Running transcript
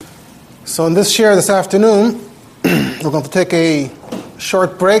So in this share this afternoon, we're going to take a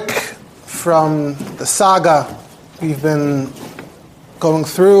short break from the saga we've been going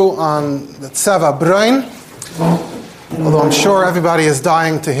through on the Tzeva Broin, although I'm sure everybody is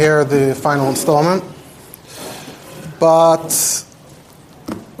dying to hear the final installment. But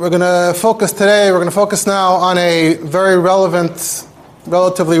we're going to focus now on a very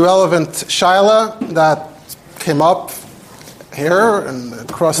relatively relevant shaila that came up here and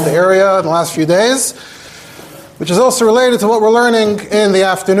across the area in the last few days, which is also related to what we're learning in the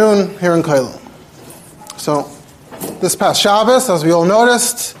afternoon here in Koilel. So, this past Shabbos, as we all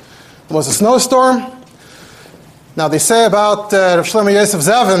noticed, there was a snowstorm. Now, they say about Rav Shlomo Yosef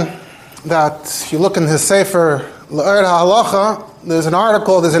Zevin that if you look in his Sefer L'Or HaHalacha, there's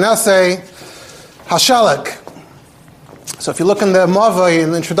an essay, Hashalag. So if you look in the Mavai,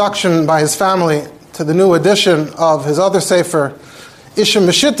 in the introduction by his family to the new edition of his other Sefer, Ishim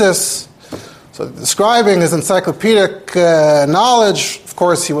Meshitis, so describing his encyclopedic knowledge, of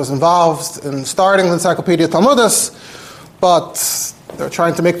course he was involved in starting the Encyclopedia Talmudis, but they're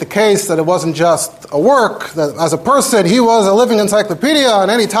trying to make the case that it wasn't just a work, that as a person he was a living encyclopedia, on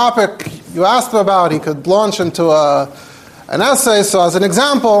any topic you asked him about he could launch into an essay. So as an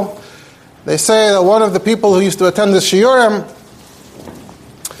example, they say that one of the people who used to attend the shiurim,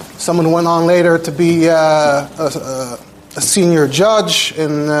 someone who went on later to be a senior judge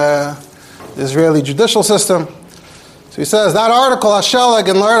in the Israeli judicial system. So he says, that article, Hashalag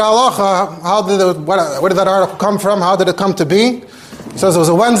in L'Or HaHalacha, where did that article come from? How did it come to be? He says it was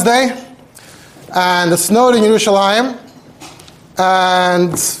a Wednesday, and it snowed in Yerushalayim,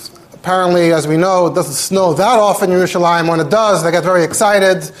 and apparently, as we know, it doesn't snow that often in Yerushalayim. When it does, they get very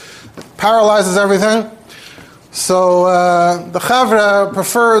excited. It paralyzes everything. So the Chavra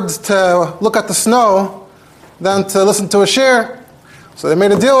preferred to look at the snow than to listen to a shir. So they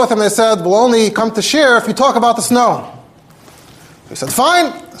made a deal with him. They said, we'll only come to shir if you talk about the snow. He said,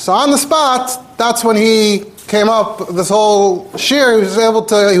 fine. So on the spot, that's when he came up with this whole shir.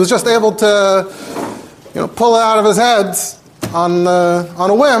 He was just able to pull it out of his head on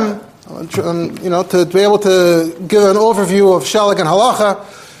a whim, to be able to give an overview of Shalag and Halacha.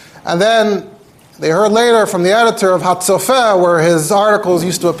 And then they heard later from the editor of Hatzofeh, where his articles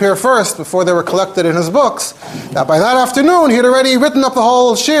used to appear first before they were collected in his books, that by that afternoon he had already written up the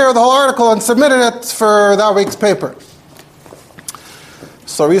whole shir, the whole article, and submitted it for that week's paper.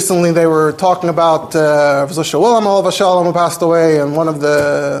 So recently they were talking about Rav Zusha Willem Olav Shalom, who passed away, and one of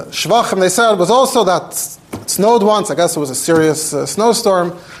the shvachim they said was also that it snowed once. I guess it was a serious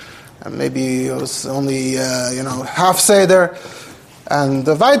snowstorm, and maybe it was only half seder. And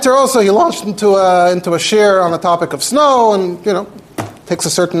the Viter also, he launched into a shir on the topic of snow, and takes a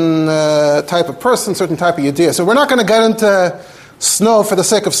certain type of person, certain type of idea. So we're not going to get into snow for the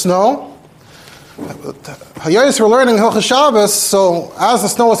sake of snow. Hayos, we're learning Hilchos Shabbos, so as the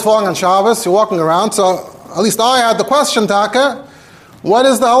snow was falling on Shabbos, you're walking around, so at least I had the question, Taka, what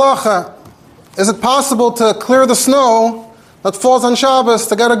is the halacha? Is it possible to clear the snow that falls on Shabbos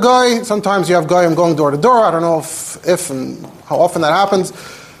to get a guy? Sometimes you have goyim going door to door. I don't know if and how often that happens,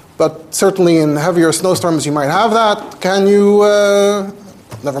 but certainly in heavier snowstorms you might have that. Can you,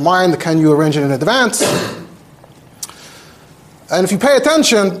 can you arrange it in advance? And if you pay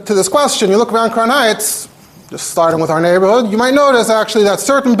attention to this question, you look around Crown Heights, just starting with our neighborhood, you might notice actually that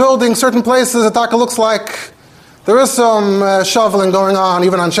certain buildings, certain places, it looks like there is some shoveling going on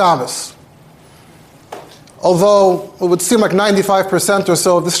even on Shabbos. Although it would seem like 95% or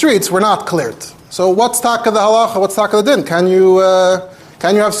so of the streets were not cleared. So what's taka the halacha? What's taka the din? Can you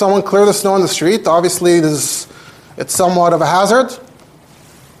have someone clear the snow on the street? Obviously, it's somewhat of a hazard.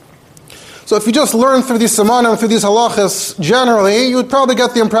 So if you just learn through these samanim, through these halachas generally, you would probably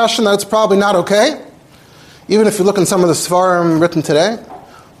get the impression that it's probably not okay, even if you look in some of the svarim written today.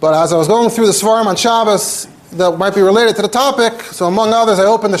 But as I was going through the svarim on Shabbos that might be related to the topic, so among others, I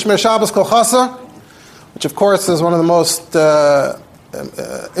opened the Shmir Shabbos Kol Chasa, which of course is one of the most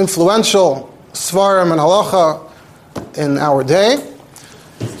influential svarim and halacha in our day.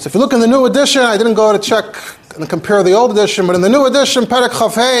 So if you look in the new edition, I didn't go to check and compare the old edition, but in the new edition, Perek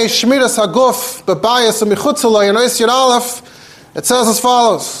Chavhei, Shmiras Haguf, Bebayas U'Michutzalei, and Ois Yud Aleph, it says as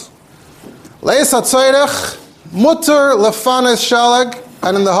follows: Leis HaTzoyrech, Mutter Lefanes Shalag,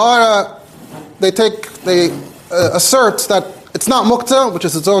 and in the Hara, they assert that it's not Mukta, which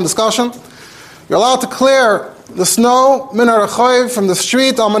is its own discussion. You're allowed to clear the snow, Min HaRachoiv, from the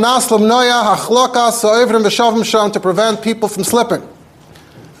street, Al Manas Lemnoya, Hachlokas, Ha'ivrim V'Shavim Sham, to prevent people from slipping.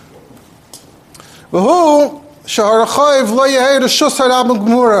 V'hu, Sha'arachoiv Lo Yehei Reshus HaRabim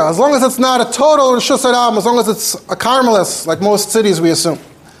Gmura, as long as it's not a total Reshus HaRabim, as long as it's a Carmelis, like most cities we assume.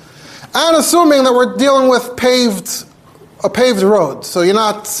 and assuming that we're dealing with a paved road. So you're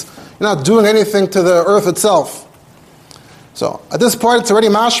not doing anything to the earth itself. So at this point, it's already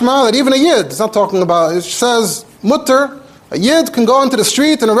mashma that even a yid, it's not talking about, it says mutter, a yid can go into the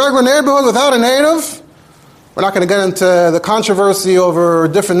street in a regular neighborhood without a native. We're not going to get into the controversy over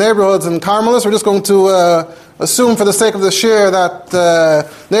different neighborhoods in Carmelis. We're just going to assume for the sake of the shir that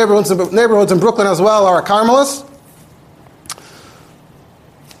neighborhoods in Brooklyn as well are Carmelis.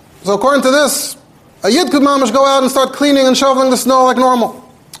 So according to this, a yid could mamash go out and start cleaning and shoveling the snow like normal.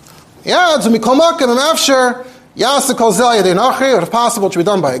 Yeah, it's if possible, it should be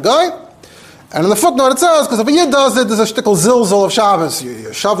done by a guy. And in the footnote it says, because if a yid does it, there's a shtickle zilzol of Shabbos.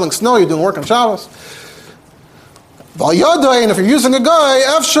 You're shoveling snow, you're doing work on Shabbos. And if you're using a guy,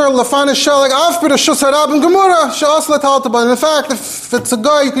 in fact, if it's a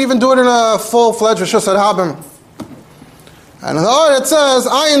guy, you can even do it in a full-fledged Rishus Harabim. And in the Or it says,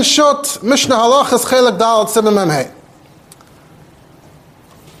 Ayin Shut Mishnah Halachas Chelek Dalet Simon Memhei.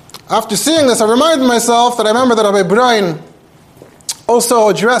 After seeing this, I reminded myself that I remember that Rabbi Brian also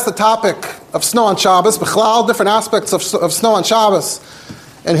addressed the topic of snow on Shabbos, b'chlal, different aspects of snow on Shabbos,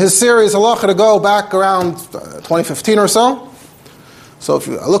 in his series Halacha to go back around 2015 or so. So if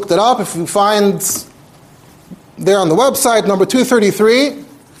I looked it up, if you find there on the website, number 233,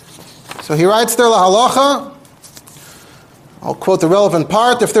 so he writes there, La Halacha, I'll quote the relevant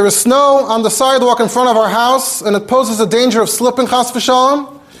part, if there is snow on the sidewalk in front of our house, and it poses a danger of slipping, chas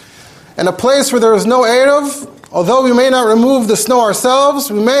v'shalom, in a place where there is no Erev, although we may not remove the snow ourselves,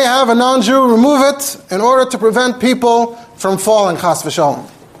 we may have a non-Jew remove it in order to prevent people from falling, chas v'shalom.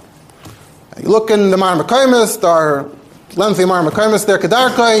 You look in the Mar Mekaymis, there are lengthy Mar Mekaymis there,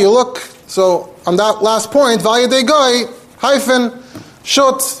 Kedarkai, you look, so on that last point, Valyadei Goy, hyphen,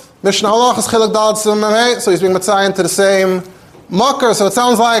 Shut, Mishnah Halachas Chelek Dalet Simon Memhei, so he's being mitzayin to the same makar, so it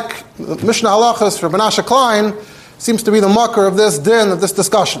sounds like Mishnah Halachas for Menashe Klein seems to be the makar of this din, of this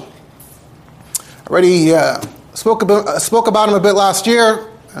discussion. Already spoke about him a bit last year,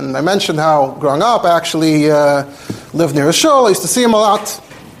 and I mentioned how growing up I actually lived near a shul. I used to see him a lot.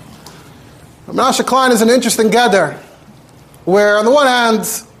 Menashe Klein is an interesting gather, where on the one hand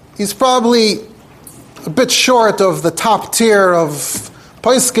he's probably a bit short of the top tier of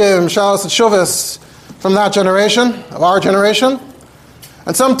Paiskim, Shalos and Shuvas from that generation, of our generation,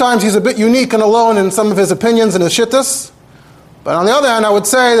 and sometimes he's a bit unique and alone in some of his opinions and his shittas. But on the other hand, I would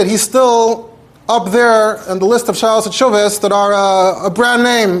say that he's still up there in the list of Shalos and Shuvas that are a brand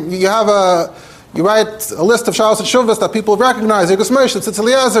name. You write a list of Shalos and Shuvas that people recognize. Yegus Moshe, Tzitz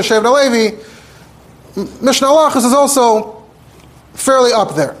Eliezer, Shevet Alevi. Mishnah Halachas is also fairly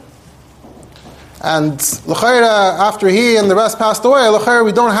up there. And l'chayra, after he and the rest passed away, l'chayra,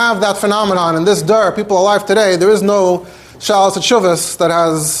 we don't have that phenomenon in this dar. People alive today, there is no Shalos and Shuvas that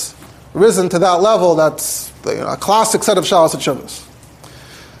has risen to that level. That's a classic set of Shalos and Shuvas.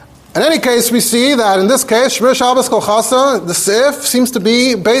 In any case, we see that in this case, Shmir Shabbos Kol Chasa, the Seif seems to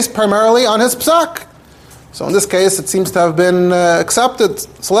be based primarily on his psak. So in this case, it seems to have been accepted.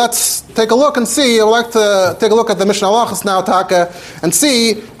 So let's take a look and see. I would like to take a look at the Mishnah Halachas now, Taka, and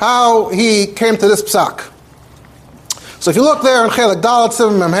see how he came to this psak. So if you look there in Chelek Dalet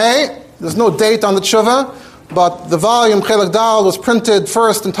Simon Memhei, there's no date on the tshuva, but the volume Chelek Dalet was printed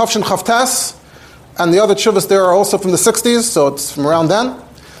first in Tafshin Chavtes, and the other tshuvas there are also from the 60s, so it's from around then.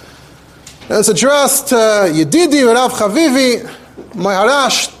 And it's addressed to Yedidi Rav Chavivi,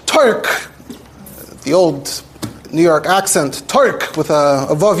 Mayarash Turk, the old New York accent, Turk with a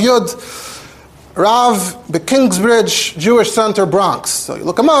Vav Yud, Rav, the Kingsbridge Jewish Center, Bronx. So you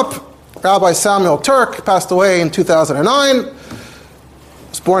look him up, Rabbi Samuel Turk, passed away in 2009,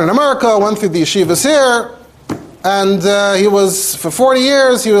 was born in America, went through the yeshivas here, and he was, for 40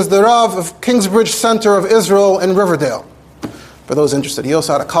 years, he was the Rav of Kingsbridge Center of Israel in Riverdale. For those interested, he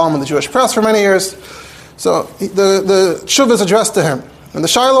also had a column in the Jewish press for many years. So the tshuva is addressed to him. And the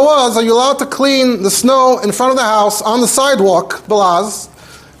shaila was, are you allowed to clean the snow in front of the house on the sidewalk, Balaz,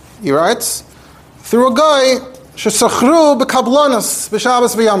 he writes, through a guy, shesachru b'kablanas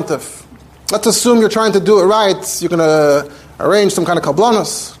b'Shabbos v'yamtiv. Let's assume you're trying to do it right, you're going to arrange some kind of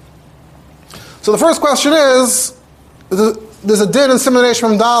kablanas. So the first question is, there's a din in simulation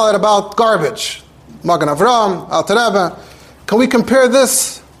from Dalet about garbage. Magen Avram, Alter Rebbe. Can we compare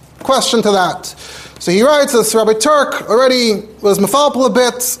this question to that? So he writes, this Rabbi Turk already was mefalpel a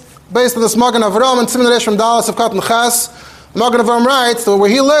bit based on this Magen Avram and simulation from Dalet of Katan Ches. Magen Avram writes that where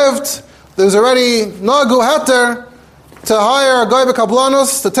he lived, there's already nagu heter to hire a guy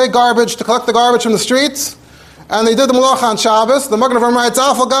b'kablanos to take garbage, to collect the garbage from the streets, and they did the malacha on Shabbos. The Magen Avram writes,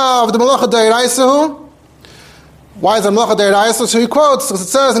 Afal gav the malacha deiraisahu. Why is it Melacha D'Oraisa? So he quotes, because it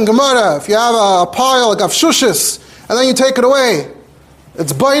says in Gemara, if you have a pile like Avshushis, and then you take it away,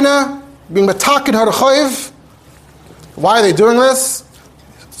 it's Baina, being Metakin Harachoiv. Why are they doing this?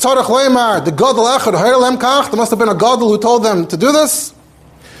 Tzarech Leimar, the Gadol Echad, Hayrelem Kach, there must have been a Gadol who told them to do this.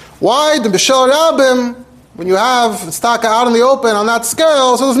 Why? The B'Shel Rabim, when you have Tztaka out in the open on that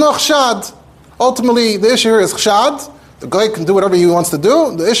scale, so there's no Chshad. Ultimately, the issue here is Chshad. The guy can do whatever he wants to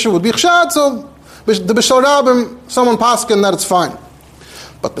do. The issue would be Chshad, so the B'Shel Rabim, someone paskin that it's fine.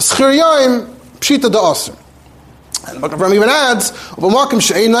 But the Schir Yoim, Pshita Da'asr. And the Ram even adds, and when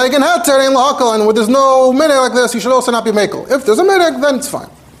there's no minig like this, you should also not be mekel. If there's a minig, then it's fine.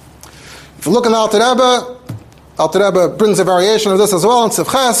 If you look in the Alter Rebbe brings a variation of this as well in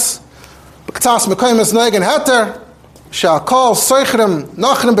Sivches. B'ktas mekaymes neigen heter, she'akol soichrim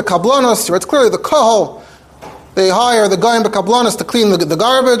nachrim bekablonos. It's clearly the kohol. They hire the guy in bekablonos to clean the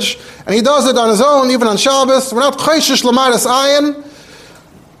garbage, and he does it on his own, even on Shabbos. We're not chayshish l'maris ayin.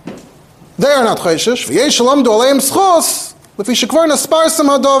 They are not chayshish. V'yesh shalom do aleim schos. If he shekvar nasparsim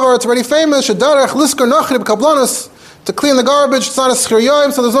hadover, it's already famous. Shedarech lisker nachrim bekablonos to clean the garbage. It's not a schir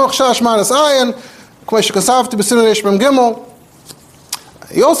yoim, so there's no chayshish maris ayin. He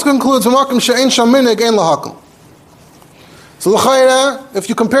also concludes, so l'chayra, if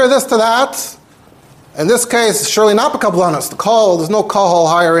you compare this to that, in this case, surely not b'kablanas, the kohol, there's no kohol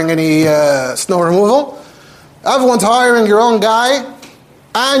hiring any snow removal. Everyone's hiring your own guy,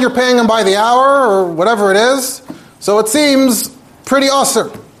 and you're paying him by the hour, or whatever it is. So it seems pretty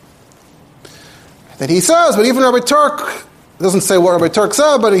usher. Then he says, but even Rabbi Turk, doesn't say what Rabbi Turk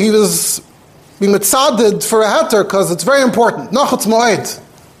said, but he was being mitzaded for a heter because it's very important. Nachutz moed.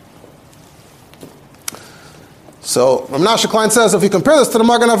 So Rav Menashe Klein says if you compare this to the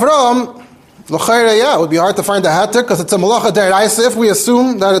Magen Avraham, l'chayre, yeah, it would be hard to find a heter because it's a malacha d'oraisa. If we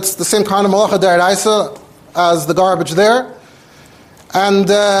assume that it's the same kind of malacha d'oraisa as the garbage there, and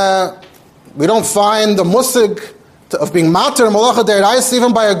we don't find the musig of being mater malacha d'oraisa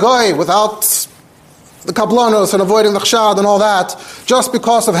even by a guy without the kablanos and avoiding the chshad and all that, just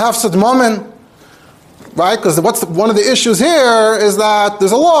because of hefsed momen. Right, because one of the issues here is that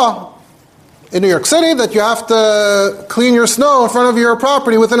there's a law in New York City that you have to clean your snow in front of your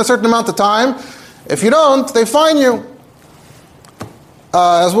property within a certain amount of time. If you don't, they fine you.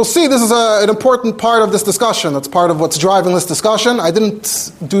 As we'll see, this is an important part of this discussion. That's part of what's driving this discussion. I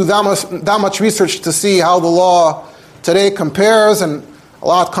didn't do that much research to see how the law today compares, and a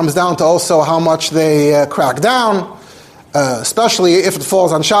lot comes down to also how much they crack down. Especially if it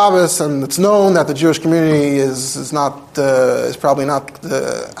falls on Shabbos and it's known that the Jewish community is probably not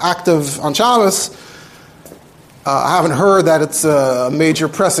active on Shabbos. I haven't heard that it's a major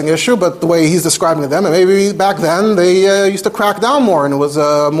pressing issue, but the way he's describing them, and maybe back then they used to crack down more and it was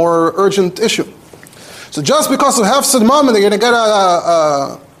a more urgent issue. So just because of hefsed moment they're going to get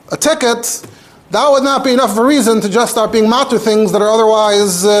a ticket, that would not be enough of a reason to just start being matur things that are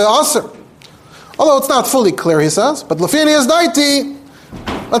otherwise asur. Although it's not fully clear, he says. But Lefini is daiti.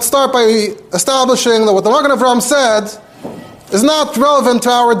 Let's start by establishing that what the Magen Avraham said is not relevant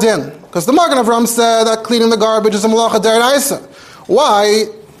to our din. Because the Magen Avraham said that cleaning the garbage is a malacha d'oraisa. Why?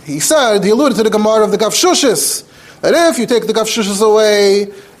 He alluded to the Gemara of the Gavshushis. That if you take the Gavshushis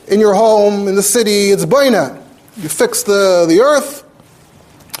away in your home, in the city, it's boina. You fix the earth.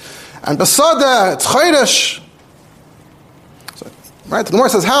 And basada, it's chayresh. Right, the Gemara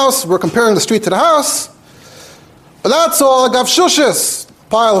says house, we're comparing the street to the house. But that's all a gavshushis,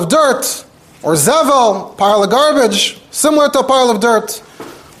 pile of dirt, or zevel, pile of garbage, similar to a pile of dirt.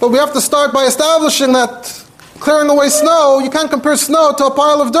 But we have to start by establishing that clearing away snow, you can't compare snow to a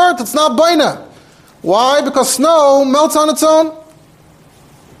pile of dirt, it's not baina. Why? Because snow melts on its own.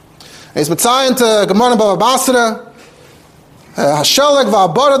 He's mitzayin to Gemara Bava Basra, Hasheleg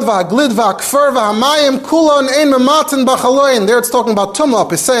va'abarad va'aglid va'akfer va'hamayim kulon ein mematin b'chaloin. There it's talking about tumah,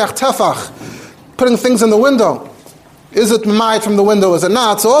 piseach, tefach, putting things in the window. Is it memayit from the window, is it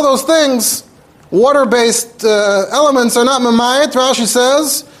not? So all those things, water-based elements are not memayit, Rashi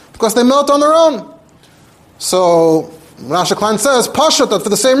says, because they melt on their own. So Rashi Klein says, Pashat, that for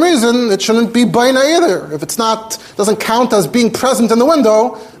the same reason, it shouldn't be baina either. If doesn't count as being present in the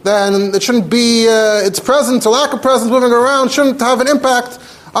window, then it shouldn't be, its presence or lack of presence moving around shouldn't have an impact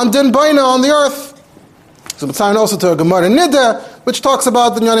on din baina, on the earth. So it's time also to a Gemara Nida, which talks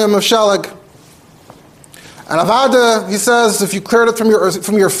about the Nyanim of Shalag. And Avada, he says, if you cleared it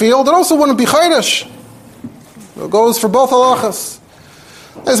from your field, it also wouldn't be chayrish. It goes for both halachas.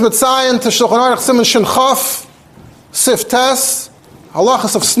 There's Mitzayin to Shulchan Aruch Siman Shin Chaf, Sif Tes,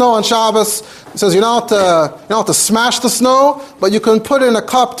 halachas of snow on Shabbos. It says you're not to smash the snow, but you can put in a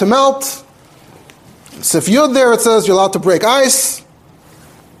cup to melt. Sif Yud there it says you're allowed to break ice,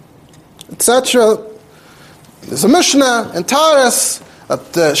 etc. There's a Mishnah in Taurus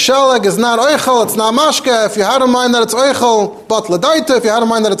that sheleg is not oichel, it's not mashka. If you had in mind that it's oichel, but l'daita, if you had in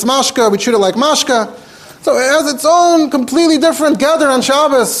mind that it's mashka, we treat it like mashka. So it has its own completely different gather on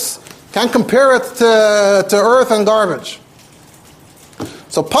Shabbos. Can't compare it to earth and garbage.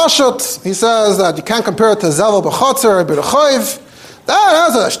 So Pashut, he says that you can't compare it to Zevel b'chotzer or b'rechoiv. That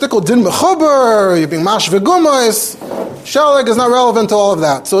has a shtickle din mechuber, you're being mash v'gumois. Sheleg is not relevant to all of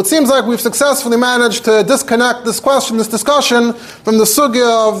that. So it seems like we've successfully managed to disconnect this question, this discussion, from the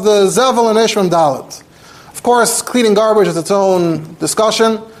sugya of the Zevel and Eshram Dalet. Of course, cleaning garbage is its own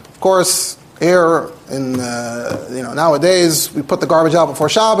discussion. Of course, here in nowadays we put the garbage out before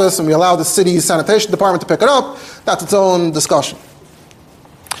Shabbos and we allow the city's sanitation department to pick it up. That's its own discussion.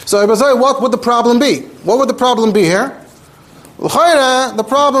 So what would the problem be? What would the problem be here? The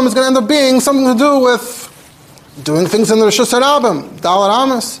problem is going to end up being something to do with doing things in the Rishus Harabim, Dalet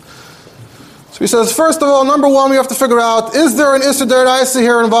Amos. So he says, first of all, number one, we have to figure out, is there an Issur D'Oraisa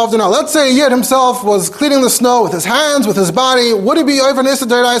here involved or not? Let's say Yid himself was cleaning the snow with his hands, with his body. Would he be over an Issur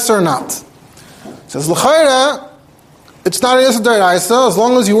D'Oraisa or not? He says, L'chayre, it's not an Issur D'Oraisa, as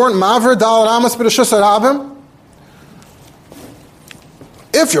long as you weren't Maver Dalet Amos b'Rishus Harabim.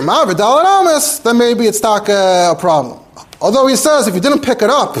 If you're Maver Dalet Amos, then maybe it's not a problem. Although he says, if you didn't pick it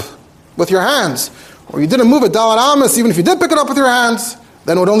up with your hands, or you didn't move a Dalet Amos, even if you did pick it up with your hands,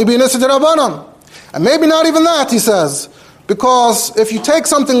 then it would only be an Issur D'Rabbanan. And maybe not even that, he says, because if you take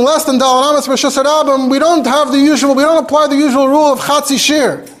something less than Dalet Amos Rishus Harabim, we don't apply the usual rule of Chatzi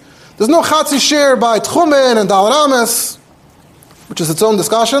Shir. There's no Chatzi Shir by Tchumen and Dalet Amos, which is its own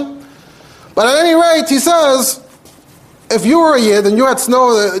discussion. But at any rate, he says, if you were a Yid and you had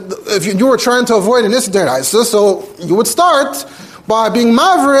snow, if you were trying to avoid an Issur D'Oraisa, so you would start by being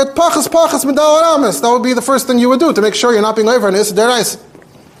mavrit pachas Dalet Amos. That would be the first thing you would do to make sure you're not being over an Issur D'Oraisa.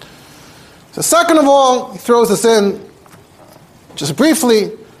 So second of all, he throws this in just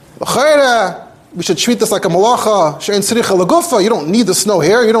briefly. We should treat this like a malacha. She'ein tzricha legufa. You don't need the snow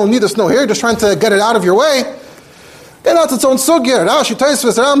here. You don't need the snow here. You're just trying to get it out of your way. And that's its own sugya. Rashi,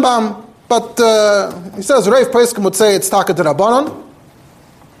 Tosfos, Rambam. But he says Reiv Poskim would say it's taka d'Rabbanan.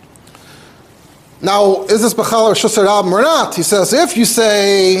 Now, is this B'chal Rishus Harabim or not? He says, if you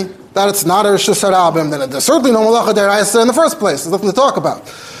say that it's not a Rishus Harabim, then there's certainly no Malacha D'Oraisa in the first place. There's nothing to talk about.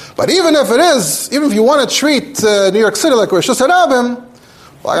 But even if it is, even if you want to treat New York City like a Rishus Harabim,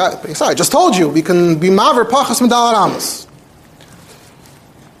 well, I just told you, we can be Maver Pachas Dalet Amos.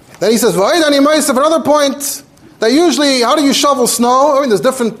 Then he says, another point, that usually, how do you shovel snow? I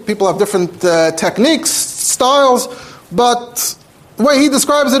mean, people have different techniques, styles, but the way he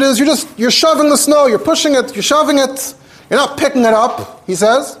describes it is you're shoving the snow, you're pushing it, you're shoving it, you're not picking it up, he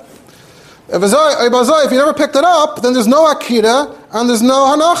says. If you never picked it up, then there's no akira and there's no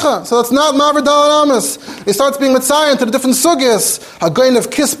hanacha. So it's not Maver Dalet Amos. He starts being mitzayin to the different sugyas. Hagoyin of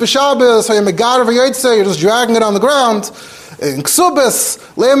kiss b'Shabbos, or megar v'yotzei, you're just dragging it on the ground. In ksubis,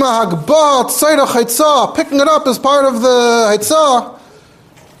 lema hagbot, tzayda chaytzah, picking it up as part of the chaytzah.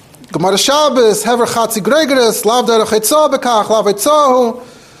 Gemara Shabbos, hever chatzi gregeres, lav derech chaytzah bekach, lav chaytzahu.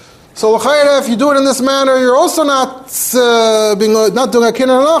 So if you do it in this manner, you're also not doing a kinyan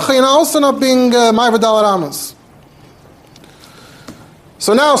halacha, you're also not being Maver Dalet Amos.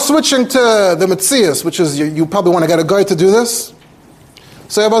 So now switching to the Metzias, which is you probably want to get a guy to do this.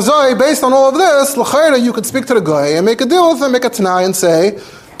 So Abazai, based on all of this, you could speak to the guy and make a deal with him, make a tanai and say,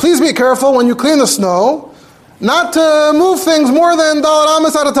 please be careful when you clean the snow, not to move things more than Dalet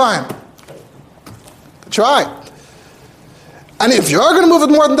Amos at a time. Try. And if you are going to move it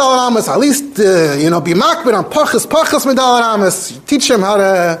more than Dalet Amos, at least, be makbid on pachas Dalet Amos. Teach him how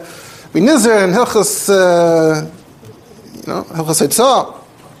to be nizer and hilchas, hilchas heitzah.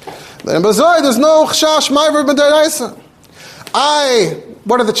 Then in Bazai, there's no chashash ma'aver b'daraisa.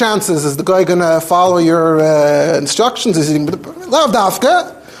 What are the chances? Is the guy going to follow your instructions? Is he lav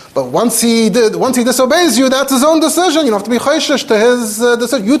dafka? But once he disobeys you, that's his own decision. You don't have to be chayshish to his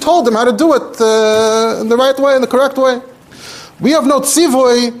decision. You told him how to do it in the right way, in the correct way. We have no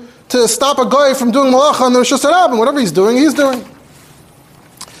tzivoy to stop a guy from doing malacha on the Rishus Harabim. Whatever he's doing. You're going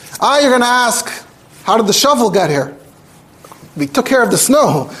to ask, how did the shovel get here? We took care of the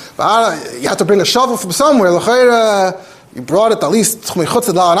snow. You had to bring a shovel from somewhere. You brought it at least chutz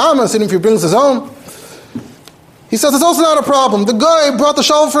Dalet Amos, even if he brings his own. He says it's also not a problem. The guy brought the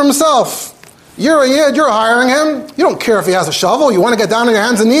shovel for himself. You're a Yid, you're hiring him. You don't care if he has a shovel. You want to get down on your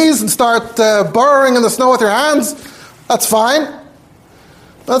hands and knees and start burrowing in the snow with your hands. That's fine.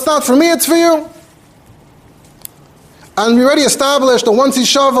 That's not for me, it's for you. And we already established that once he's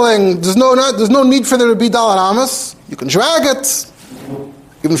shoveling, there's no need for there to be dalet amas. You can drag it.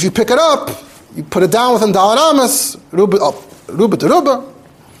 Even if you pick it up, you put it down within dalet amas, ruba to ruba.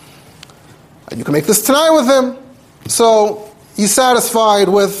 And you can make this tonight with him. So he's satisfied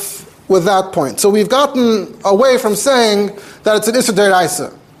with that point. So we've gotten away from saying that it's an Isser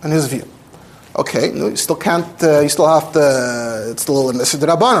D'Oraisa, in his view. Okay, no, you still can't, you still have to, it's still an Isser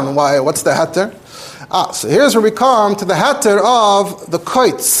D'Rabbanan. Why? What's the heter? So here's where we come to the heter of the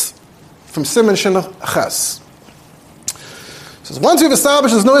koitz from Siman Shin Ches. So once we've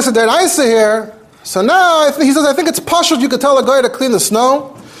established there's no Isser D'Oraisa here, so now he says, I think it's pashut you could tell a guy to clean the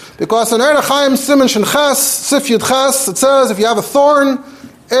snow, because in Erev Chaim Siman Shin Ches, Sif Yud Ches, it says if you have a thorn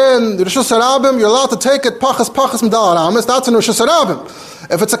in the Rishus Harabim, you're allowed to take it pachas medal aramis. That's in Rishus Harabim.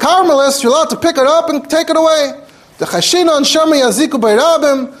 If it's a carmelist, you're allowed to pick it up and take it away. The chashina and shemi yaziku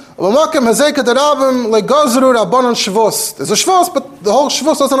beirabim, u'makim hazeket derabim legazru rabbanon shvus. There's a shvus, but the whole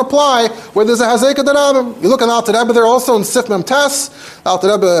shvus doesn't apply where there's a hazeket derabim. You look at Alter Rebbe there also in Sif Mem Tes.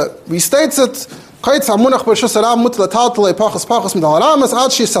 Alter Rebbe restates it. Kaitz hamunach b'Rishus Harabim mutal taltale pachas medal aramis ad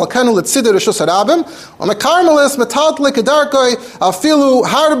shisalkenu letzider Rishus Harabim. On a carmelist metaltale kedarkoi afilu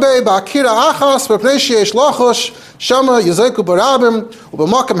harbe ba'akira achas b'pnei sheyesh lachosh shama yaziku berabim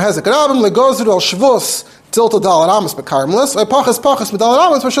u'b'makim hazeket derabim legazru al shvus. Tiltal dal aramis bekarmelis, pachas medal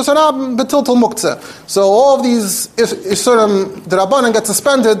aramis b'Rishus Harabim betiltal muktzeh. So all of these isurim the Rabbanan get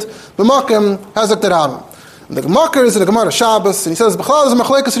suspended. B'makim hazek derabim. The Gemakar is in the Gemara Shabbos, and he says b'chlal is a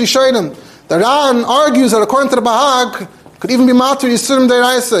machlekes rishonim. The Ran argues that according to the Bahag, could even be matur yisurim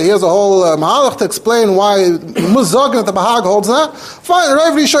d'oraisa. He has a whole mahalach to explain why muzagin that the Bahag holds that. Fine,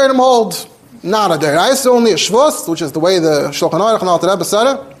 Rav rishonim hold not a d'oraisa, only a shvus, which is the way the Shulchan Aruch and Alter Rebbe said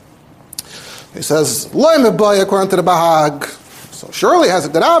it. He says, Loi mebay according to the Bahag. So surely has a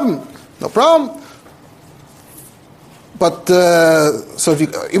derabim, no problem. But, so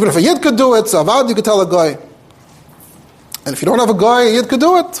even if a yid could do it, so avad you could tell a guy. And if you don't have a guy, a yid could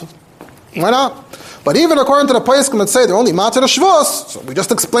do it. Why not? But even according to the Paiskim that say they're only matzah shvus, so we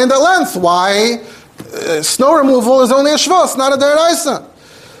just explained at length why snow removal is only a shvus, not a d'oraisa.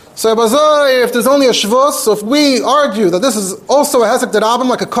 So if there's only a shvus, so if we argue that this is also a hezek derabim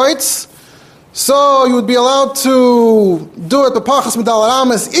like a koitz, so you would be allowed to do it b'pachas medal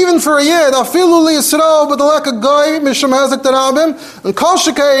aramis, even for a yid, afilu li yisrael b'dalek a goy, mishum hezek derabim, and kol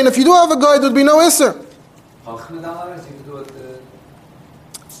shekain, if you do have a goy, there would be no isser.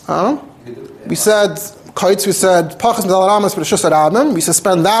 We said kites. We said pachas medal aramis b'Rishus Harabim. We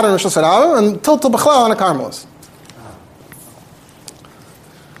suspend that in Rishus Harabim and tiltal b'chlal on a carmelis.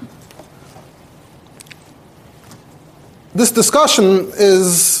 This discussion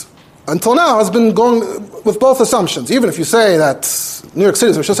is until now has been going with both assumptions. Even if you say that New York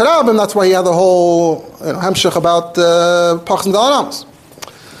City is Rishus Harabim, that's why he had the whole hemshich about pachas medal aramis.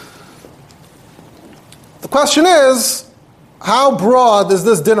 The question is, how broad is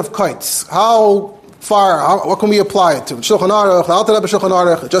this din of kites? How far? What can we apply it to? Shulchan Aruch, the Alter Rebbe Shulchan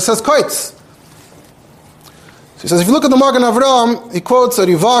Aruch, it just says kites. So he says, if you look at the Magen Avraham, he quotes a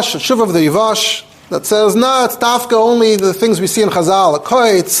Rivash, a Shuv of the Rivash, that says, no, it's tafka only the things we see in Chazal, a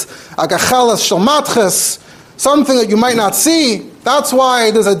kites, a gachelas shalmatches, something that you might not see. That's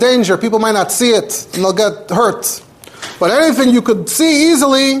why there's a danger. People might not see it, and they'll get hurt. But anything you could see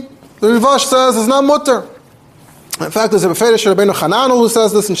easily, the Rivash says, is not mutter. In fact, there's a Beferish Rabbeinu Hananel who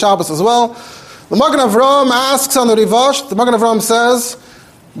says this in Shabbos as well. The Magen Avraham asks on the Rivash, the Magen Avraham says,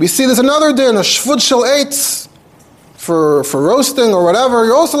 we see there's another din, a shvud shel eitz, for roasting or whatever,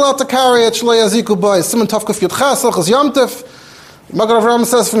 you're also allowed to carry it, shlei yaziku bay, siman tavkuf yud ches, ochas yamtif. The Magen Avraham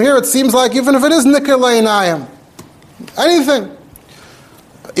says from here, it seems like even if it is nikir le'inayim, anything.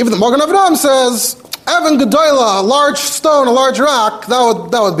 Even the Magen Avraham says, Evan Gedoyla, a large stone, a large rock, that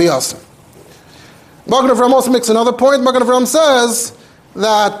would be awesome. Magen Avraham also makes another point. Magen Avraham says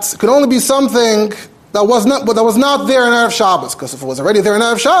that it could only be something that was not there in Erev Shabbos, because if it was already there in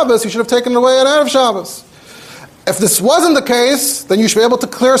Erev Shabbos, you should have taken it away in Erev Shabbos. If this wasn't the case, then you should be able to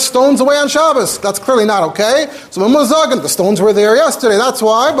clear stones away on Shabbos. That's clearly not okay. So the stones were there yesterday, that's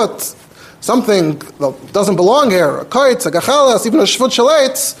why, but something that doesn't belong here, a kites, a gachelas, even a shvut shel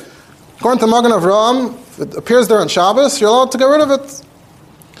eitz, according to Magen Avraham, if it appears there on Shabbos, you're allowed to get rid of it.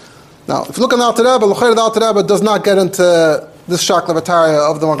 Now, if you look at the Alter Rebbe, the Alter Rebbe does not get into this shaklavataria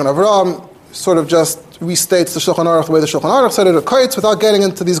of the Magen Avraham, sort of just restates the Shulchan Aruch the way the Shulchan Aruch said it, or kites, without getting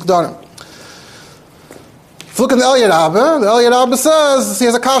into these gedarim. If you look at the El Rebbe says, he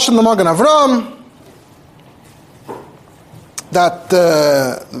has a kasha in the Magen Avraham, that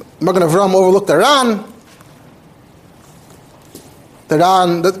Magen Avraham overlooked the Ran. I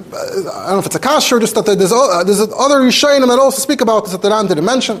don't know if it's a kasher, just that there's other Rishonim that also speak about this that the Ran didn't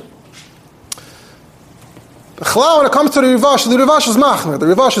mention. When it comes to the Rivash is machmer. The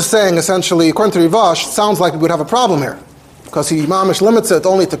Rivash is saying, essentially, according to Rivash, it sounds like we would have a problem here. Because he mamish limits it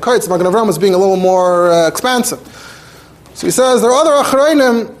only to kites. Magen Avraham is being a little more expansive. So he says, there are other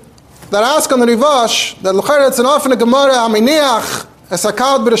achreinim that ask on the Rivash, that l'chayr it's enough in a Gemara, aminiach,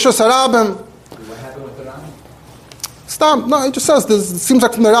 esakad b'reshus harabim. What happened with the Ran? Stop. No, it just says, it seems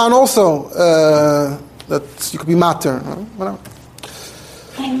like from the Ran also, that you could be matter. Whatever.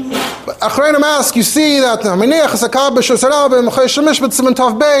 But Achreinim ask, you see that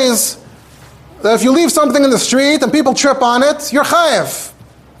that if you leave something in the street and people trip on it, you're chayev.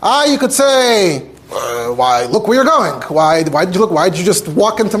 You could say, why? Look where you're going. Why did you look? Why did you just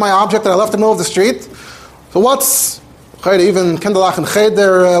walk into my object that I left in the middle of the street? So what's even Kendelach and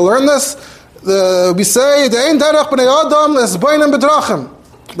Cheder learn this? We say the ein derech b'nei adam is boinem bedrachim.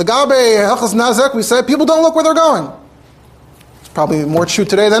 The gabe helchas nazek. We say people don't look where they're going. Probably more true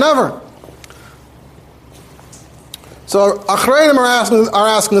today than ever. So Achreinim are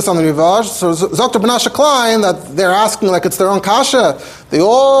asking this on the Rivash. So Dr. Benashe Klein, that they're asking like it's their own kasha. They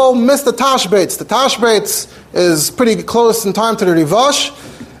all miss the Tashbates. The Tashbates is pretty close in time to the Rivash.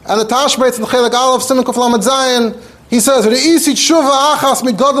 And the Tashbates in the Chelik Aleph, Siman Kuf Lamed Zayin, he says, Re'isi tshuva achas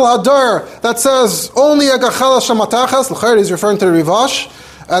migadol hadar, that says only a gachela shamatachas. L'chayr is referring to the Rivash.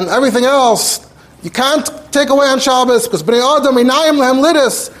 And everything else, you can't take away on Shabbos because bnei adam inayim lehem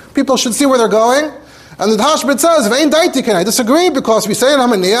lidus. People should see where they're going. And the Tashbit says, "Vein daiti." Can I disagree? Because we say in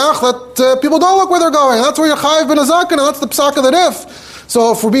Hamaniach that people don't look where they're going. That's where you're chayiv ben azakin, and that's the psak of the rif.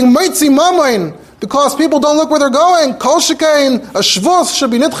 So if we're being mitzi mamain because people don't look where they're going, kol shekain a shvus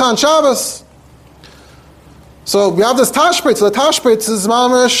should be nitcha on Shabbos. So we have this Tashbit. So the Tashbit is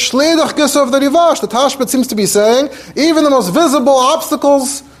mamash shleidach gisa of the Rivash. The Tashbit seems to be saying even the most visible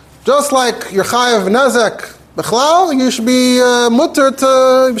obstacles. Just like your chayav nezek b'chlal, you should be mutter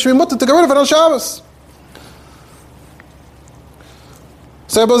to get rid of it on Shabbos.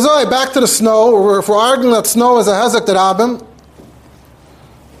 So back to the snow. If we're arguing that snow is a hezek derabim,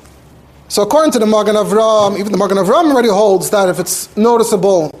 so according to the Magen Avraham, even the Magen Avraham already holds that if it's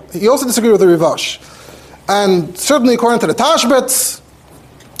noticeable, he also disagreed with the Rivash, and certainly according to the Tashbits.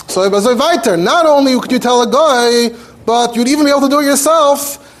 So not only could you tell a guy, but you'd even be able to do it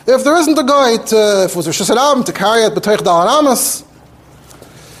yourself. If there isn't a guy, if it was Rishus Harabim, to carry it b'toich dal haramas.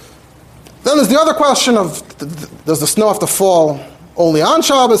 Then there's the other question of, does the snow have to fall only on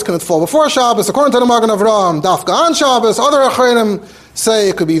Shabbos? Can it fall before Shabbos? According to the Magen Avraham, dafka on Shabbos. Other achreinim say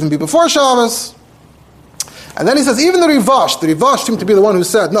it could even be before Shabbos. And then he says, even the Rivash seemed to be the one who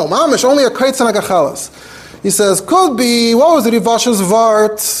said, no, mamish, only a kaitz and a gachelas. He says, could be, what was the Rivash's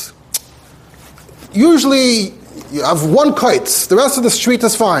vart? Usually, you have one kites. The rest of the street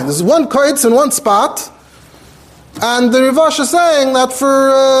is fine. There's one kites in one spot, and the Rivash is saying that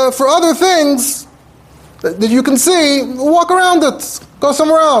for other things that you can see, walk around it, go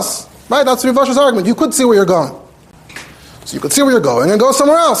somewhere else. Right? That's the Rivash's argument. You could see where you're going, so you could see where you're going and go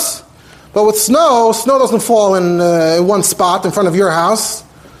somewhere else. But with snow doesn't fall in one spot in front of your house.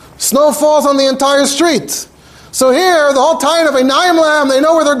 Snow falls on the entire street. So here, the whole time of a naim lam, they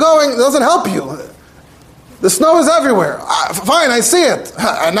know where they're going. It doesn't help you. The snow is everywhere. Fine, I see it.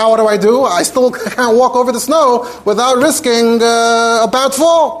 And now what do? I still can't walk over the snow without risking a bad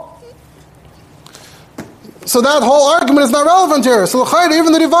fall. So that whole argument is not relevant here. So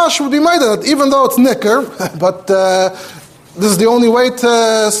even the Rivash would be made of it, even though it's nicker, but this is the only way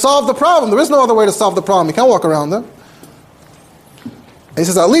to solve the problem. There is no other way to solve the problem. You can't walk around it. And he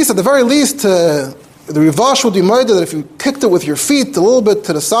says, at the very least, the Rivash would be made that if you kicked it with your feet a little bit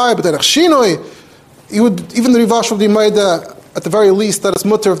to the side, but derech shinoi, even the Rivash would be made at the very least that it's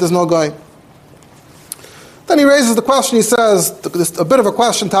mutter if there's no guy. Then he raises the question, he says, a bit of a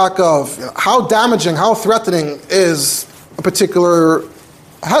question talk of how damaging, how threatening is a particular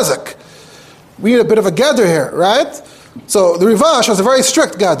hezek. We need a bit of a gather here, right? So the Rivash has a very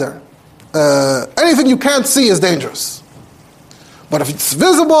strict gather. Anything you can't see is dangerous. But if it's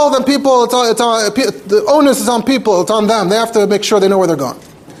visible, then the onus is on people, it's on them. They have to make sure they know where they're going.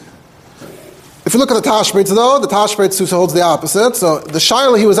 If you look at the Tashbitz, though, the Tashbitz holds the opposite. So the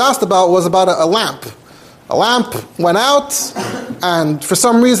shaila he was asked about was about a lamp. A lamp went out, and for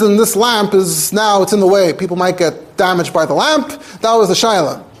some reason this lamp it's in the way. People might get damaged by the lamp. That was the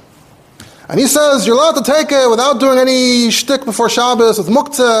shaila. And he says, you're allowed to take it without doing any shtick before Shabbos, with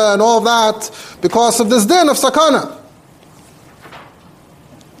muktzah and all of that, because of this din of sakana.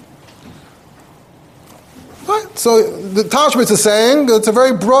 Right? So the Tashbitz is saying it's a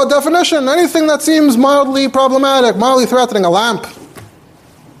very broad definition. Anything that seems mildly problematic, mildly threatening, a lamp,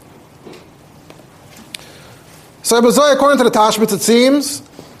 So according to the Tashbitz, it seems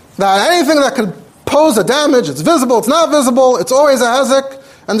that anything that could pose a damage, it's visible, it's not visible, it's always a hezek,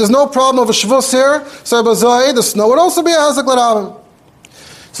 and there's no problem of a shvus here. So the snow would also be a hezek l'rabim.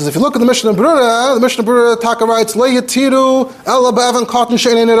 Says if you look at the Mishnah Berurah Taka writes, Le yatiru ela be'evan cotton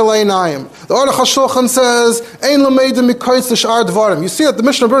she'ein nidalei. The Aruch HaShulchan says, Ein lemeidim mikoitz l'shar dvarim. You see that the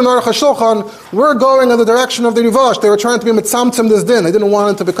Mishnah Berurah and the Aruch HaShulchan were going in the direction of the Rivash. They were trying to be mitzamtzim this din. They didn't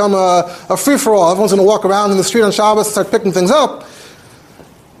want it to become a free-for-all. Everyone's going to walk around in the street on Shabbos and start picking things up.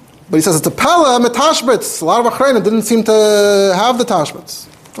 But he says it's a pella mit tashbitz. A lot of Achrayim didn't seem to have the tashbitz.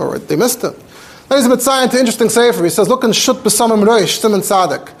 Or they missed it. Then he's a mitzayin to interesting sefer. He says, look in Shut B'samim Reish, Simon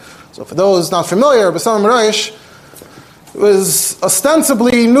Tzaddik. So for those not familiar, B'samim Reish was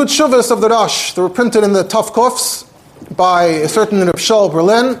ostensibly new tshuvas of the Rosh. They were printed in the tough kufs by a certain Reb Shol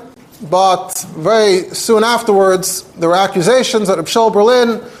Berlin, but very soon afterwards there were accusations that Reb Shol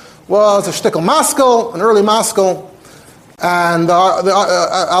Berlin was a shtickle maskel, an early maskel, and the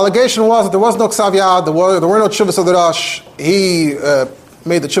allegation was that there was no ksav yad, there were no tshuvas of the Rosh. He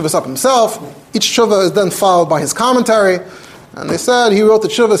made the tshuvas up himself. Each tshuva is then followed by his commentary. And they said he wrote the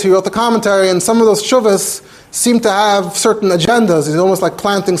tshuvas, he wrote the commentary, and some of those tshuvas seem to have certain agendas. He's almost like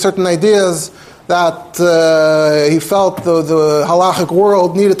planting certain ideas that he felt the halachic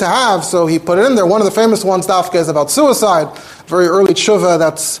world needed to have, so he put it in there. One of the famous ones, Dafka, is about suicide. Very early tshuva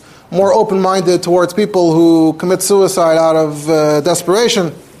that's more open-minded towards people who commit suicide out of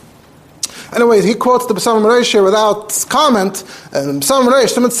desperation. Anyways, he quotes the B'samim Reish here without comment. And B'samim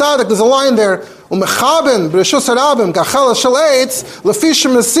Reish, Simon Tzaddik, there's a line there. U'mechaben b'reshus harabim gachela shel eitz lefi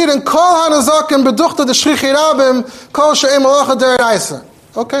shemesirin kol hanazakim beduchta d'shrichi rabim kol she'em malacha deraisa.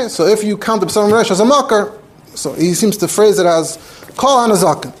 Okay, so if you count the B'samim Reish as a makar, so he seems to phrase it as kol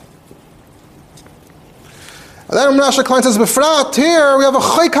hanazakim. And then Menashe Klein says, Befrat, here we have a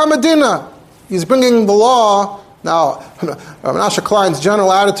chayk hamadina. He's bringing the law. Now, Menashe Klein's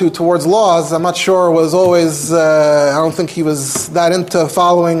general attitude towards laws, I'm not sure was always, I don't think he was that into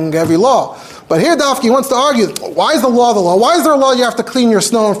following every law. But here, Dafki wants to argue, why is the law the law? Why is there a law you have to clean your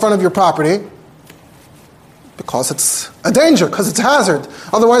snow in front of your property? Because it's a danger, because it's a hazard.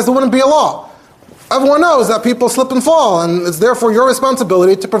 Otherwise, there wouldn't be a law. Everyone knows that people slip and fall, and it's therefore your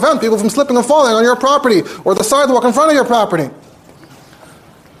responsibility to prevent people from slipping and falling on your property or the sidewalk in front of your property.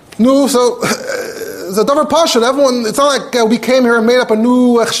 No, so it's a davar pashut. Everyone, it's not like we came here and made up a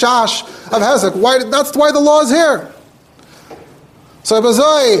new echshash of hezek. That's why the law is here. So there's a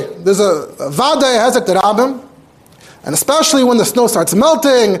vaday hezek derabim, and especially when the snow starts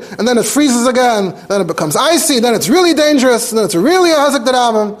melting and then it freezes again, then it becomes icy, then it's really dangerous, and then it's really a hezek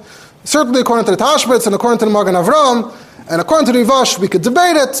derabim. Certainly according to the Tashbitz and according to the Magen Avram, and according to the Rivash, we could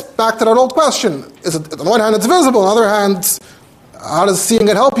debate it. Back to that old question: is it, on the one hand, it's visible. On the other hand, how does seeing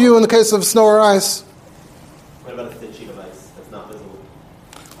it help you in the case of snow or ice? What about a thin sheet of ice that's not visible?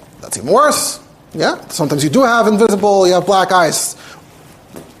 That's even worse. Yeah, sometimes you do have invisible, you have black ice.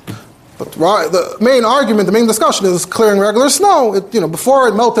 But the main argument, the main discussion is clearing regular snow. Before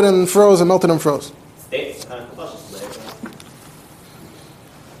it melted and froze, States kind of combustion.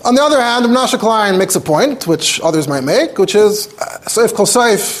 On the other hand, Menashe Klein makes a point, which others might make, which is, Seif Kol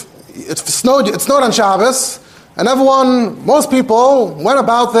Seif, it snowed on Shabbos, and most people, went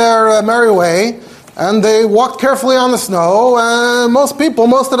about their merry way, and they walked carefully on the snow, and most people,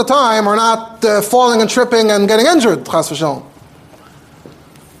 most of the time, are not falling and tripping and getting injured, chas v'shalom.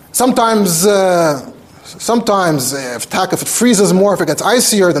 Sometimes, if it freezes more, if it gets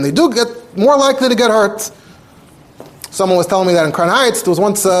icier, then they do get more likely to get hurt. Someone was telling me that in Crown Heights, there was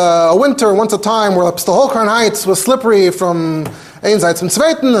once a time where the whole Crown Heights was slippery from Ein Zaytz and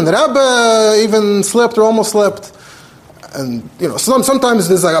Zweiten, and the Rebbe even slipped or almost slipped. And, sometimes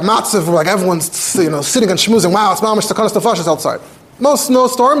there's like a matzav where like everyone's, sitting and schmoozing, wow, it's mamash takanas tefashis outside. Most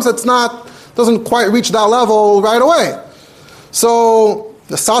snowstorms, doesn't quite reach that level right away. So,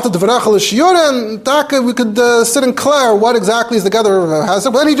 the Sata Dvarachal Shiyurin, we could sit and clear what exactly is the gather of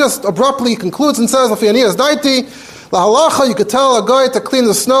hazard. But then he just abruptly concludes and says, Lafianias Daiti, La halacha, you could tell a guy to clean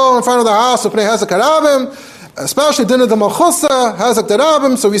the snow in front of the house, especially dinner the malchusa, hazak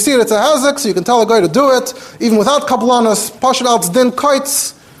derabim, so we see it's a hazak, so you can tell a guy to do it, even without kablanas, pashut al din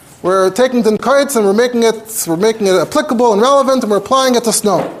kites. We're taking din kites and we're making it applicable and relevant, and we're applying it to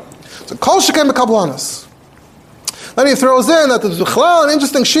snow. So kol shekem kablanas. Then he throws in that there's an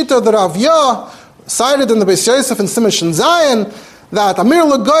interesting shita that Rav Yah cited in the Beis Yosef and Simon Zayin, that Amir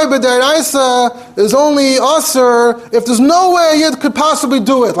L'Goy B'Deraisa is only Aser if there's no way Yid could possibly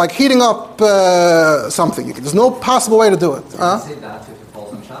do it, like heating up something. There's no possible way to do it. Did you say that if it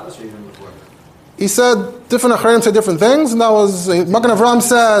falls on Shabbos or even before? he said different Achronim say different things, and that was Magen Avraham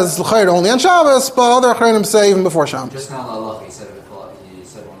says l'chayr only on Shabbos, but other Achronim say even before Shabbos. Just now, Allah, he said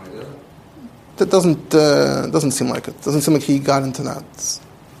one way or the That doesn't seem like it. Doesn't seem like he got into that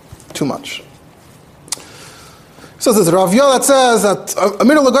too much. So there's a Rav Yoel that says that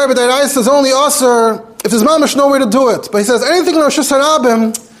Amir L'Goy B'Dayrais is only Aser if there's mamash no way to do it. But he says anything in Rosh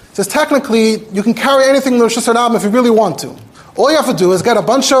Hashanah, he says technically you can carry anything in Rosh Hashanah if you really want to. All you have to do is get a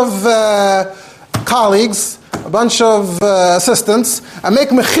bunch of colleagues, a bunch of assistants, and make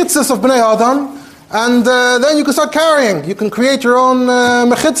mechitzas of Bnei Adam, and then you can start carrying. You can create your own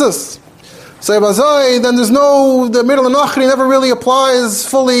mechitzas. So then there's the middle of Nachri never really applies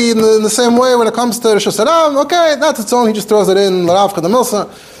fully in the same way when it comes to Rosh Hashanah. Okay, that's its own. He just throws it in L'Ravcha the Milsa.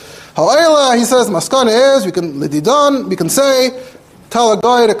 Ha'ayla, he says, Maskana is, we can say, tell a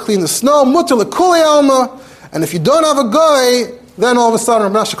guy to clean the snow, mutter l'kuli alma, and if you don't have a guy, then all of a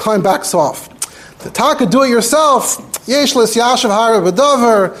sudden Rav Menashe Klein backs off. The taka do it yourself, yesh lis yashav hara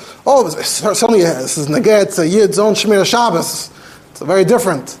b'dover, certainly this is neget, a yid's own Shemir Shabbos. It's very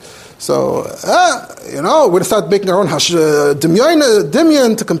different. So, we're going to start making our own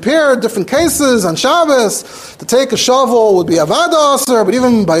dimyon to compare different cases on Shabbos. To take a shovel would be avada aser, but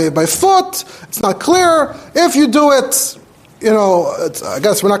even by foot, it's not clear. If you do it, I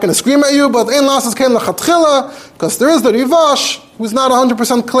guess we're not going to scream at you, but in lasas ken lachatchila, because there is the rivash who's not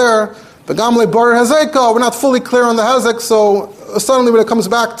 100% clear. But gamle bar hezeka, we're not fully clear on the hezek, so suddenly when it comes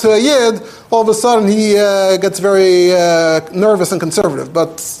back to Yid, all of a sudden he gets very nervous and conservative.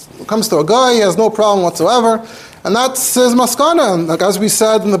 But when it comes to a guy, he has no problem whatsoever. And that's his maskana. And like as we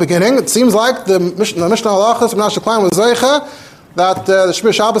said in the beginning, it seems like the Mishnah Halachas, Menashe Klein was Zeicha, that the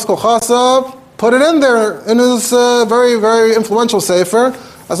Shmir Shabbos Kol Chasa put it in there in his very, very influential sefer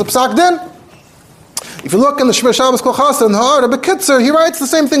as a psak din. If you look in the Shmir Shabbos Kol Chasa in Ha'ar, Rebbe Kitzer, he writes the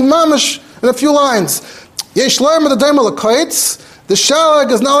same thing, mamish, in a few lines. Yesh le'er the daim l'kaitz. The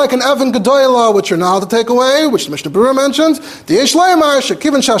shalag is not like an Evan Gedoyla, which you're not allowed to take away, which the Mishnah Berurah mentioned. The yesh le'emar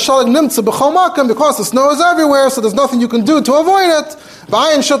shekiven shashalag nimtza b'chol makom, because the snow is everywhere, so there's nothing you can do to avoid it.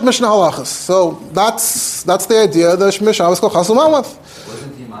 V'ayin shut Mishnah Halachas. So that's the idea the Shmir Shabbos Kol Chasa went with.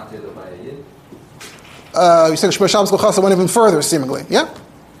 Wasn't he matir by a yid? You said Shmir Shabbos Kol Chasa went even further, seemingly. Yeah,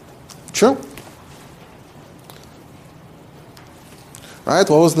 true. Right?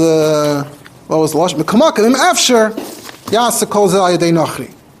 What was the lashon? Mekamakim afsher yasa kol zeh al yedei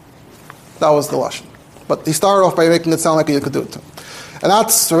nachri. That was the lashon. But he started off by making it sound like you could do it. And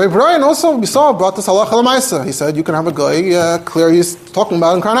that's Rabbi Brian also, we saw, brought this halacha l'maisa. He said you can have a guy clear he's talking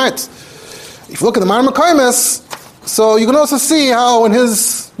about in Karnait. If you look at the Mar Mekaymes, so you can also see how in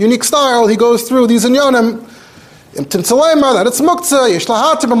his unique style he goes through these inyonim. That it's muktzah, yesh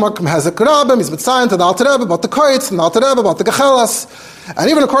lahatir b'makom hezek rabim, he's mitzayin to the Alter Rebbe about the koitz, and the Alter Rebbe about the gechelas. And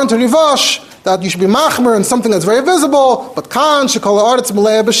even according to Rivash, that you should be machmer in something that's very visible, but kan, shekol ha'aretz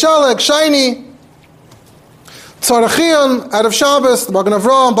meleah b'shelek, shiny. Tzarachion, out of Shabbos, the Magen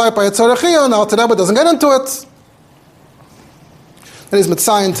Avraham, by Tzarachion, the Alter Rebbe doesn't get into it. And he's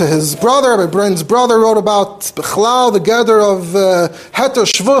mitzayin to his brother, Rabbi Brian's brother wrote about Bechlal, the gather of Heter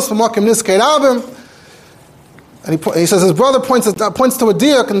Shvus, b'makom niskei rabim. And he says his brother points to a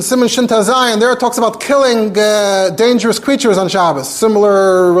diuk in Simon Shin Tazai, and there it talks about killing dangerous creatures on Shabbos.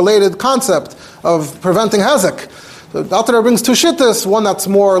 Similar related concept of preventing hezek. So the Alter Rebbe brings two shittas, one that's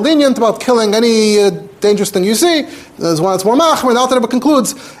more lenient about killing any dangerous thing you see. There's one that's more machmer. And the Alter Rebbe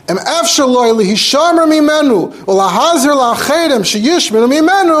concludes, Em efshar lo lihishamer mimenu, ulahazir la'achedim sheyishmenu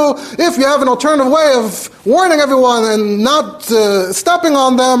mimenu. If you have an alternative way of warning everyone and not stepping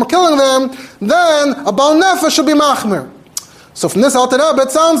on them or killing them, then a bal nefesh should be machmer. So from this Alter Rebbe,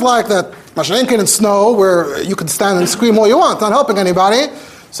 it sounds like that mashenkin in snow, where you can stand and scream all you want, not helping anybody.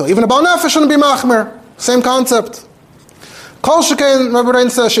 So even a bal nefesh shouldn't be machmer. Same concept. Kol shekain, Rabbi Rein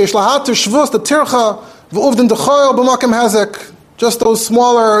says, sheish lahatir shvus, the tircha, v'uvdin dechoyel b'makom hezek. Just those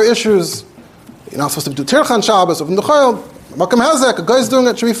smaller issues. You're not supposed to do tircha on Shabbos, uvdin dechoyel, b'makom hezek, a guy's doing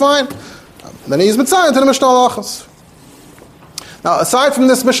it, should be fine. Then he's mitzayin to the Mishnah Halachas. Now, aside from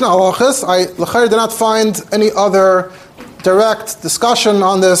this Mishnah Halachas, I did not find any other direct discussion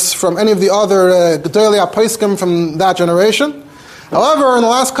on this from any of the other Gedolei HaPoskim from that generation. However, in the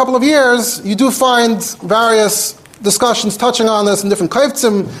last couple of years, you do find various discussions touching on this in different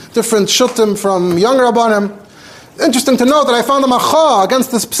kaitzim, different shuttim from younger Rabbanim. Interesting to note that I found a macha against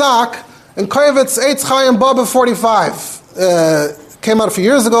this psak in Kovetz Eitz Chaim Baba 45. Came out a few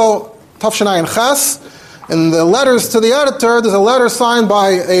years ago, Tafshanai and Ches. In the letters to the editor, there's a letter signed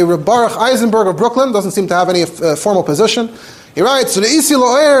by a Reb Baruch Eisenberg of Brooklyn, doesn't seem to have any formal position. He writes, "So the Isi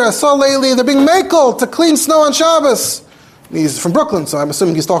Lo'er, I saw lately, they're being makel to clean snow on Shabbos." He's from Brooklyn, so I'm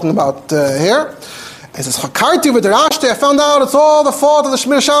assuming he's talking about here. He says, I found out it's all the fault of the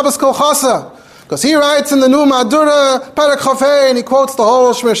Shmir Shabbos Kol Chasa. Because he writes in the new Madura, Perek Chafei, and he quotes the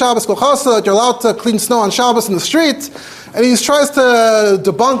whole Shmir Shabbos Kol Chasa, that you're allowed to clean snow on Shabbos in the street. And he tries to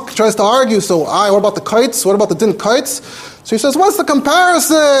debunk, tries to argue, so what about the kites? What about the din kites? So he says, what's the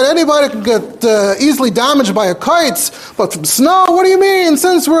comparison? Anybody can get easily damaged by a kite, but from snow, what do you mean?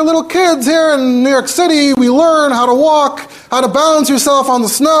 Since we're little kids here in New York City, we learn how to walk, how to balance yourself on the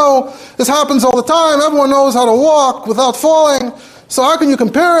snow. This happens all the time. Everyone knows how to walk without falling. So how can you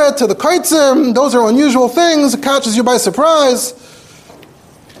compare it to the kitzim? Those are unusual things. It catches you by surprise.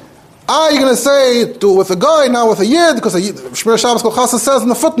 You're going to say, do it with a guy, not with a yid, because Shmir Shabbos Kol Chasa says in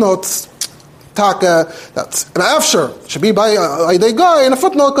the footnotes, that's an afshir. It should be by a guy in a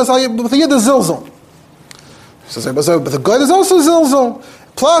footnote, because with a yid is zilzal. He says, but the guy is also zilzal.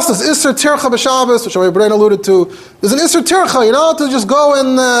 Plus, there's Isser Tircha b'Shabbos, which Rabbi Brain alluded to. There's an Isser Tircha, to just go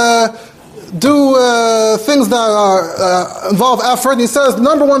and do things that involve effort. And he says, the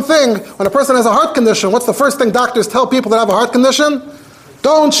number one thing, when a person has a heart condition, what's the first thing doctors tell people that have a heart condition?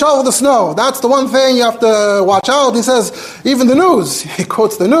 Don't shovel the snow. That's the one thing you have to watch out. He says, even the news, he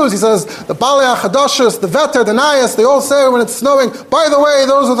quotes the news, he says, the Balei HaChadashos, the Veter, the Nayas, they all say when it's snowing, by the way,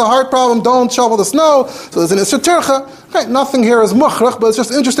 those with a heart problem, don't shovel the snow. So there's an Isser Tircha. Okay, nothing here is mukhrach, but it's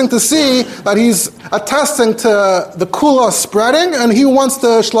just interesting to see that he's attesting to the kula spreading, and he wants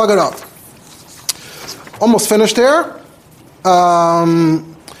to slug it up. Almost finished here.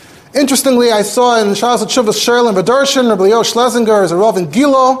 Interestingly, I saw in Shas Tshuvas Sherlin V'Darshan, Rabbi Leo Schlesinger is a Rav in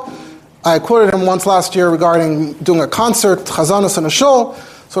Gilo. I quoted him once last year regarding doing a concert, Chazanos and a shul.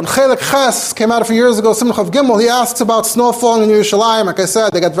 So in Chelek Ches, came out a few years ago, Simcha of Gimel, he asks about snow falling in Yerushalayim. Like I said,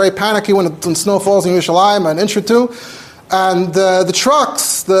 they get very panicky when snow falls in Yerushalayim, an inch or two. And the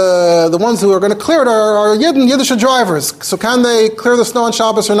trucks, the ones who are going to clear it are Yiddish drivers. So can they clear the snow on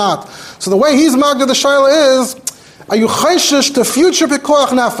Shabbos or not? So the way he's magda the shaila is, are you chayshish to future pikoach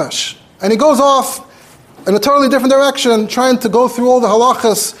nefesh? And he goes off in a totally different direction, trying to go through all the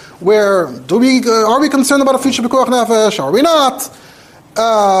halachas where are we concerned about a future pikoach nefesh? Are we not?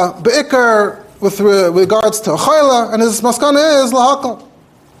 Be'ikar with regards to chayla, and his maskana is lahakal.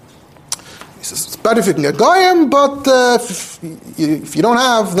 He says it's better if you can get goyim, but if you don't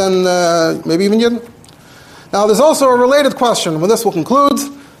have, then maybe even you. Now there's also a related question. With this we'll conclude.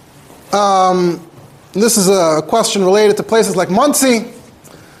 This is a question related to places like Monsey.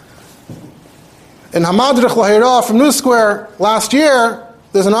 In Hamadrich Lahira from New Square last year,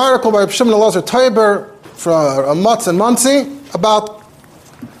 there's an article by Shimon Elazar Teiber from Mutz in Monsey about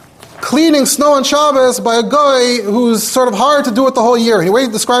cleaning snow on Shabbos by a guy who's sort of hard to do it the whole year. And the way he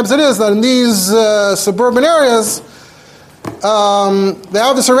describes it is that in these suburban areas, they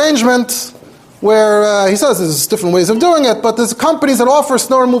have this arrangement where he says there's different ways of doing it, but there's companies that offer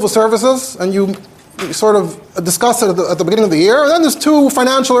snow removal services, and you sort of discuss it at the beginning of the year. And then there's two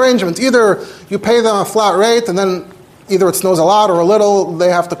financial arrangements. Either you pay them a flat rate, and then either it snows a lot or a little, they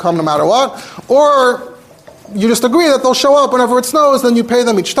have to come no matter what, or you just agree that they'll show up whenever it snows, then you pay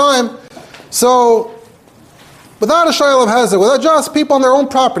them each time. So, without a shayla of hezek, without just people on their own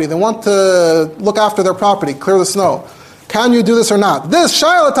property, they want to look after their property, clear the snow. Can you do this or not? This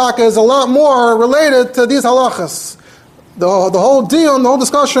shayla taka is a lot more related to these halachas. The whole deal, the whole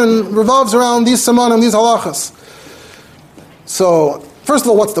discussion revolves around these samanim, these halachas. So, first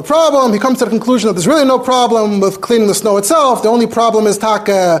of all, what's the problem? He comes to the conclusion that there's really no problem with cleaning the snow itself. The only problem is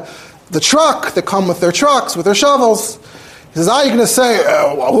taka, the truck. They come with their trucks, with their shovels. He says, you're going to say,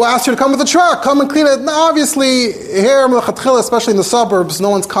 who asked you to come with the truck? Come and clean it. Now, obviously, here, especially in the suburbs, no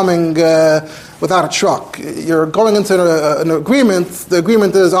one's coming without a truck. You're going into an agreement. The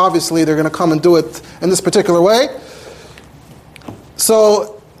agreement is, obviously, they're going to come and do it in this particular way.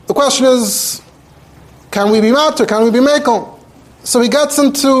 So, the question is, can we be matter? Can we be mekel? So he gets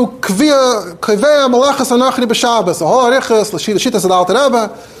into Kveya Malachas Anachri B'Shabbos, the whole Arichas, L'Shitas Adal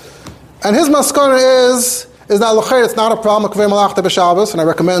Tereba. And his maskana is that l'chayr it's not a problem Kveya Malachta B'Shabbos, and I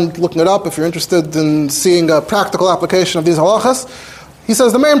recommend looking it up if you're interested in seeing a practical application of these halachas. He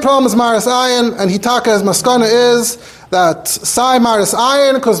says the main problem is Maris Ayin, and Hitaka's maskana is that Sai Maris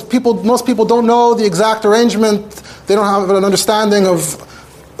Ayin, because most people don't know the exact arrangement, they don't have an understanding of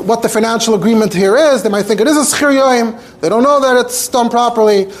what the financial agreement here is. They might think it is a schir yoim. They don't know that it's done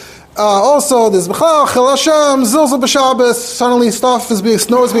properly. Also, there's b'chlal chil Hashem zilzul b'Shabbos. Suddenly,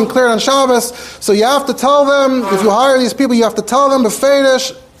 snow is being cleared on Shabbos. So you have to tell them, if you hire these people, you have to tell them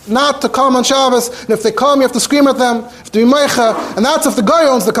b'feidish not to come on Shabbos. And if they come, you have to scream at them. If to be meicha, and that's if the guy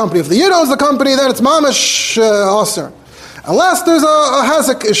owns the company. If the yid owns the company, then it's mamish aser. Unless there's a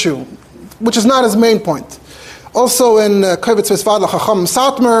hezek issue, which is not his main point. Also in Kovetz Vesvad Chacham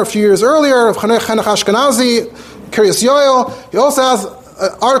Satmer a few years earlier, of Chanech Ashkenazi, Kiryas Yoel, he also has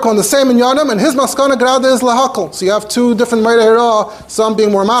an article on the same Inyanim, and his maskana grada is lahakal. So you have two different Meirei Hira, some being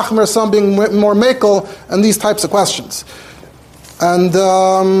more machmer, some being more mekel, and these types of questions. And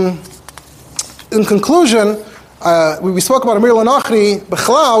in conclusion, we spoke about Amir Lanachri.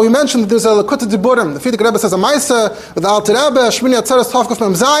 B'chala, we mentioned that there's a Lekutei Diburim. The Frierdiker Rebbe says a Maisa with the Alter Rebbe, Shmini Atzeres Tavkuf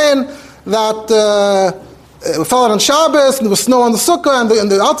Mem Zayin, that it fell out on Shabbos, and there was snow on the sukkah,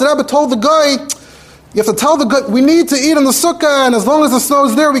 and the Alter Rebbe told the guy, you have to tell the guy, we need to eat on the sukkah, and as long as the snow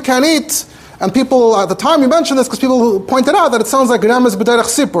is there, we can't eat. And people, at the time we mentioned this, because people pointed out that it sounds like Remes B'derech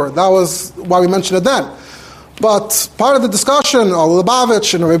Sipur. That was why we mentioned it then. But part of the discussion,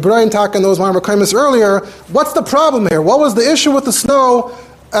 Lubavitch and Rabbi Brian Tak and those Ma'amar Kaimis earlier, what's the problem here? What was the issue with the snow?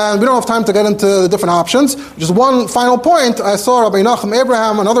 And we don't have time to get into the different options. Just one final point, I saw Rabbi Nachum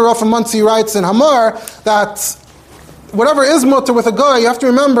Abraham, another Rav from Monsey, writes in Hamar that whatever is mutter with a guy, you have to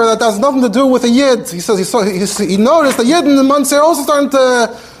remember that has nothing to do with a yid. He says he noticed the yid in the Monsey are also starting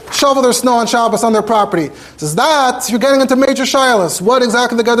to shovel their snow on Shabbos on their property. He says that you're getting into major shilas. What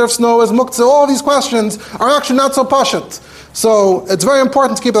exactly the gather of snow is, muktzah, all these questions are actually not so pashut. So it's very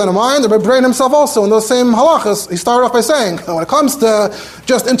important to keep that in mind. The Rebbe Brain himself also, in those same halachas, he started off by saying, when it comes to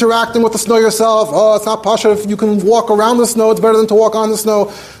just interacting with the snow yourself, it's not pashut if you can walk around the snow, it's better than to walk on the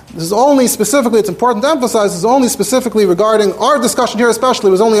snow. This is only specifically, it's important to emphasize, this is only specifically regarding, our discussion here especially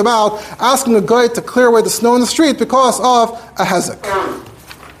was only about asking a guy to clear away the snow in the street because of a hezek.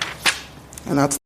 And that's